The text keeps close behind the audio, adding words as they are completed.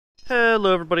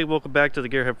Hello everybody, welcome back to the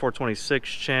Gearhead 426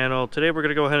 channel. Today we're going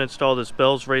to go ahead and install this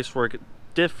Bell's Raceworks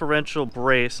differential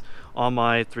brace on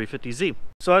my 350Z.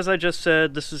 So as I just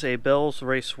said, this is a Bell's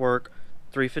Raceworks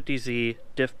 350Z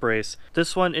diff brace.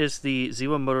 This one is the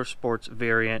Z1 Motorsports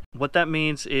variant. What that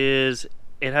means is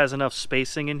it has enough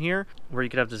spacing in here where you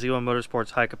could have the Z1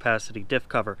 Motorsports high capacity diff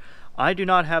cover. I do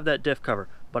not have that diff cover,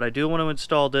 but I do want to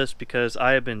install this because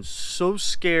I have been so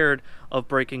scared of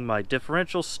breaking my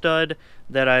differential stud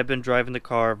that I've been driving the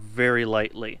car very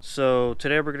lightly. So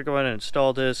today we're going to go ahead and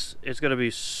install this. It's going to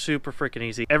be super freaking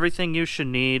easy. Everything you should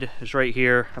need is right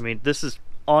here. I mean, this is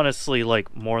honestly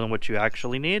like more than what you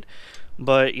actually need,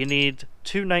 but you need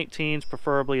two 19s,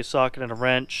 preferably a socket and a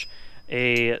wrench,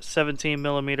 a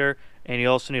 17mm, and you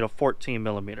also need a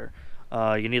 14mm.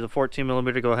 You need the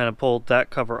 14mm to go ahead and pull that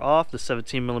cover off, the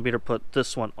 17mm put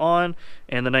this one on,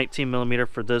 and the 19mm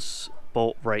for this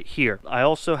bolt right here. I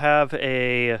also have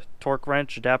a torque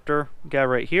wrench adapter guy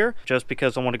right here, just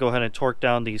because I want to go ahead and torque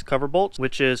down these cover bolts,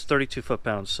 which is 32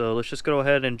 foot-pounds. So let's just go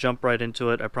ahead and jump right into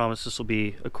it. I promise this will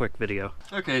be a quick video.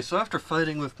 Okay, so after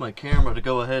fighting with my camera to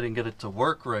go ahead and get it to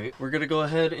work right, we're going to go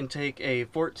ahead and take a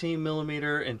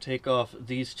 14mm and take off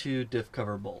these two diff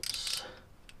cover bolts.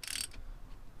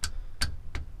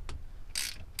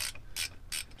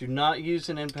 Do not use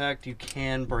an impact, you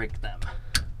can break them.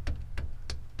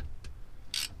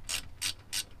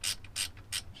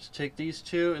 Just take these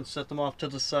two and set them off to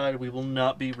the side. We will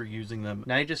not be reusing them.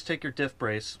 Now you just take your diff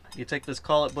brace, you take this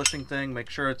collet bushing thing, make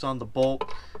sure it's on the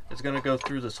bolt. It's going to go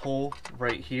through this hole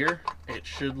right here. It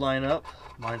should line up.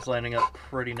 Mine's lining up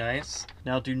pretty nice.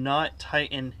 Now do not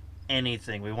tighten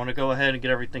anything. We want to go ahead and get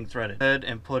everything threaded. Go ahead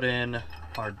and put in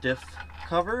our diff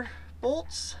cover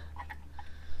bolts.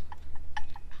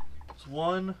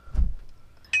 One,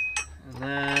 and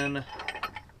then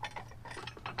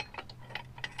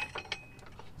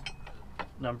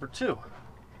number two.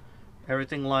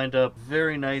 Everything lined up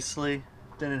very nicely.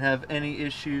 Didn't have any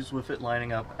issues with it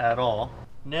lining up at all.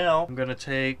 Now I'm going to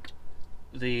take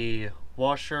the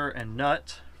washer and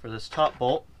nut for this top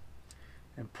bolt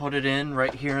and put it in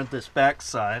right here at this back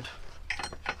side,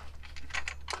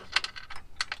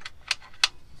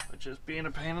 which is being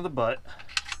a pain in the butt.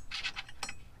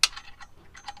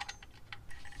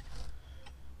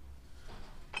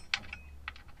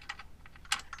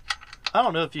 I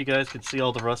don't know if you guys could see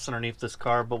all the rust underneath this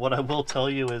car, but what I will tell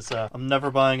you is I'm never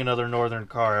buying another northern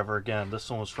car ever again. This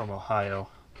one was from Ohio.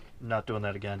 I'm not doing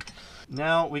that again.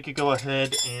 Now we could go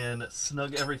ahead and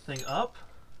snug everything up,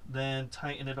 then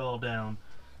tighten it all down.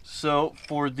 So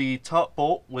for the top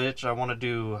bolt, which I want to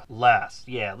do last.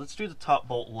 Yeah, let's do the top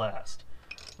bolt last.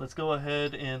 Let's go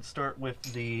ahead and start with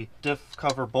the diff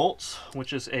cover bolts,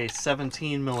 which is a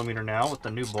 17mm now with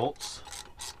the new bolts.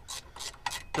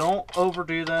 Don't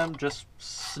overdo them, just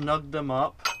snug them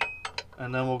up,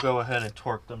 and then we'll go ahead and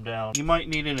torque them down. You might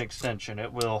need an extension,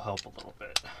 it will help a little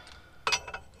bit.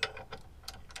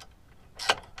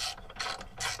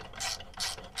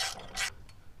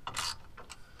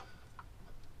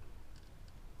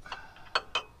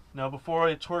 Now before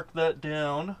I torque that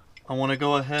down, I want to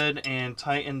go ahead and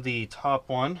tighten the top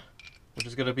one, which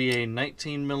is going to be a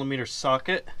 19mm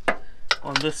socket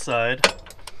on this side.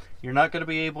 You're not going to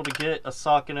be able to get a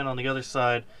socket in on the other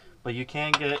side, but you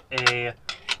can get a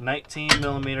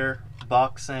 19mm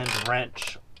box end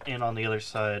wrench in on the other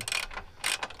side.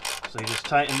 So you just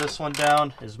tighten this one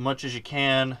down as much as you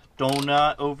can. Do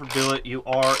not overdo it. You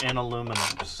are in aluminum,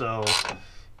 so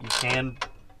you can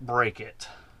break it.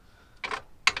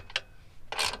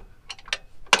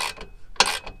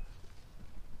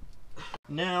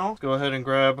 Now, go ahead and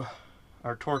grab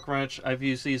our torque wrench. I've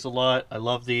used these a lot. I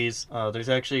love these. There's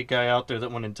actually a guy out there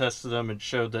that went and tested them and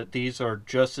showed that these are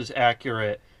just as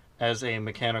accurate as a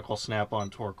mechanical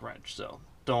snap-on torque wrench, so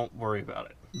don't worry about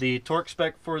it. The torque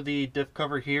spec for the diff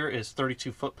cover here is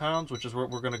 32 foot-pounds, which is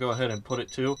what we're going to go ahead and put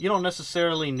it to. You don't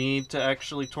necessarily need to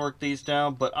actually torque these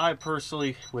down, but I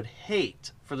personally would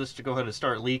hate for this to go ahead and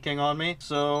start leaking on me,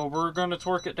 so we're going to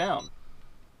torque it down.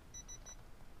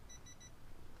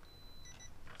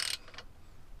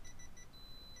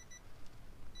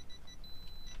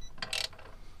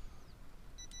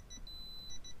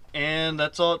 And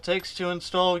that's all it takes to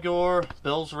install your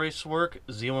Bell's Raceworks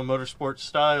Z1 Motorsports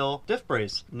style diff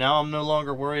brace. Now I'm no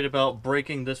longer worried about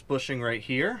breaking this bushing right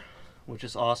here, which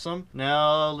is awesome.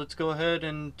 Now let's go ahead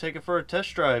and take it for a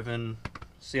test drive and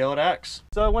see how it acts.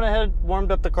 So I went ahead,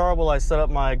 warmed up the car while I set up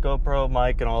my GoPro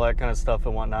mic and all that kind of stuff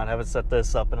and whatnot. I haven't set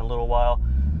this up in a little while,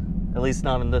 at least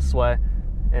not in this way.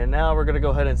 And now we're gonna go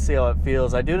ahead and see how it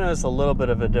feels. I do notice a little bit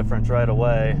of a difference right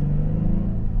away.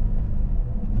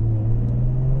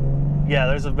 Yeah,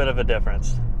 there's a bit of a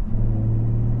difference.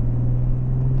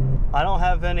 I don't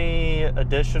have any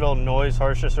additional noise,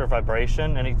 harshness, or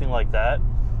vibration, anything like that.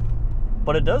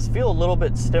 But it does feel a little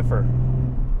bit stiffer.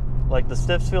 Like the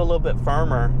stiffs feel a little bit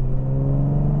firmer.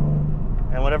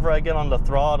 And whenever I get on the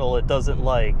throttle, it doesn't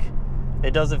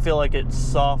feel like it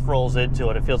soft rolls into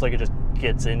it. It feels like it just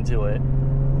gets into it.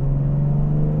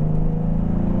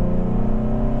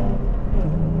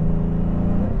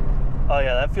 Oh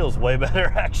yeah, that feels way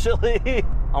better actually.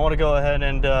 I want to go ahead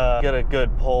and get a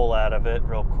good pull out of it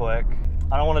real quick.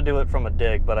 I don't want to do it from a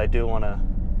dig, but I do want to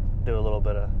do a little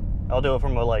bit of, I'll do it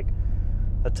from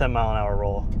a 10 mile an hour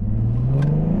roll.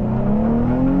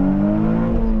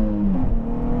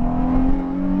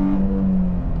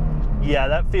 Yeah,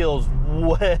 that feels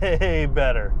way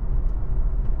better.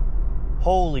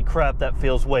 Holy crap, that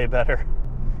feels way better.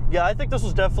 Yeah, I think this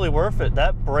was definitely worth it.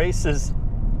 That brace is,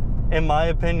 in my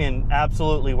opinion,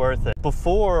 absolutely worth it.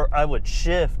 Before, I would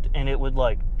shift and it would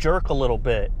jerk a little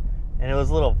bit and it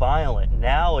was a little violent.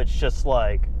 Now it's just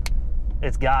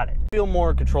it's got it. Feel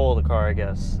more in control of the car, I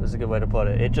guess, is a good way to put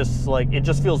it. It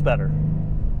just feels better.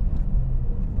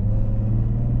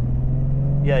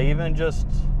 Yeah, even just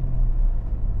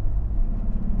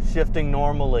shifting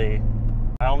normally,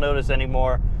 I don't notice any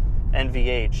more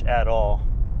NVH at all.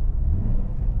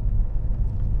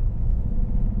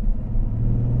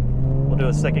 We'll do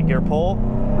a second gear pull.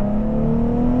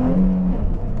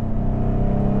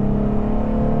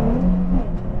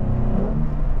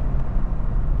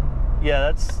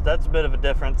 Yeah, that's a bit of a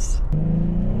difference.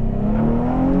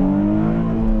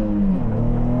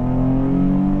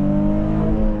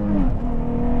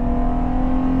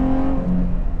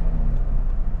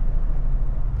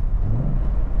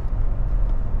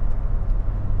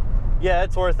 Yeah,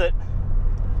 it's worth it.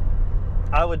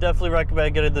 I would definitely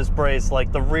recommend getting this brace.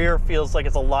 The rear feels like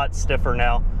it's a lot stiffer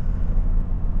now.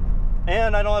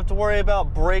 And I don't have to worry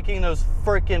about breaking those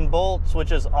freaking bolts,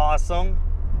 which is awesome.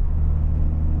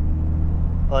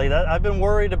 I've been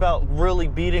worried about really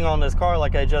beating on this car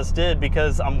like I just did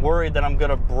because I'm worried that I'm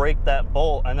gonna break that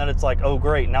bolt and then it's oh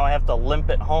great, now I have to limp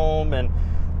it home and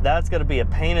that's gonna be a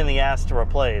pain in the ass to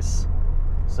replace.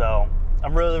 So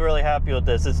I'm really happy with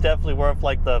this. It's definitely worth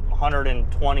the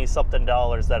 $120 something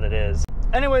that it is.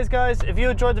 Anyways guys, if you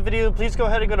enjoyed the video, please go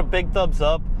ahead and go to big thumbs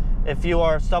up. If you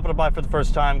are stopping by for the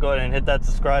first time, go ahead and hit that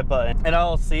subscribe button and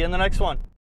I'll see you in the next one.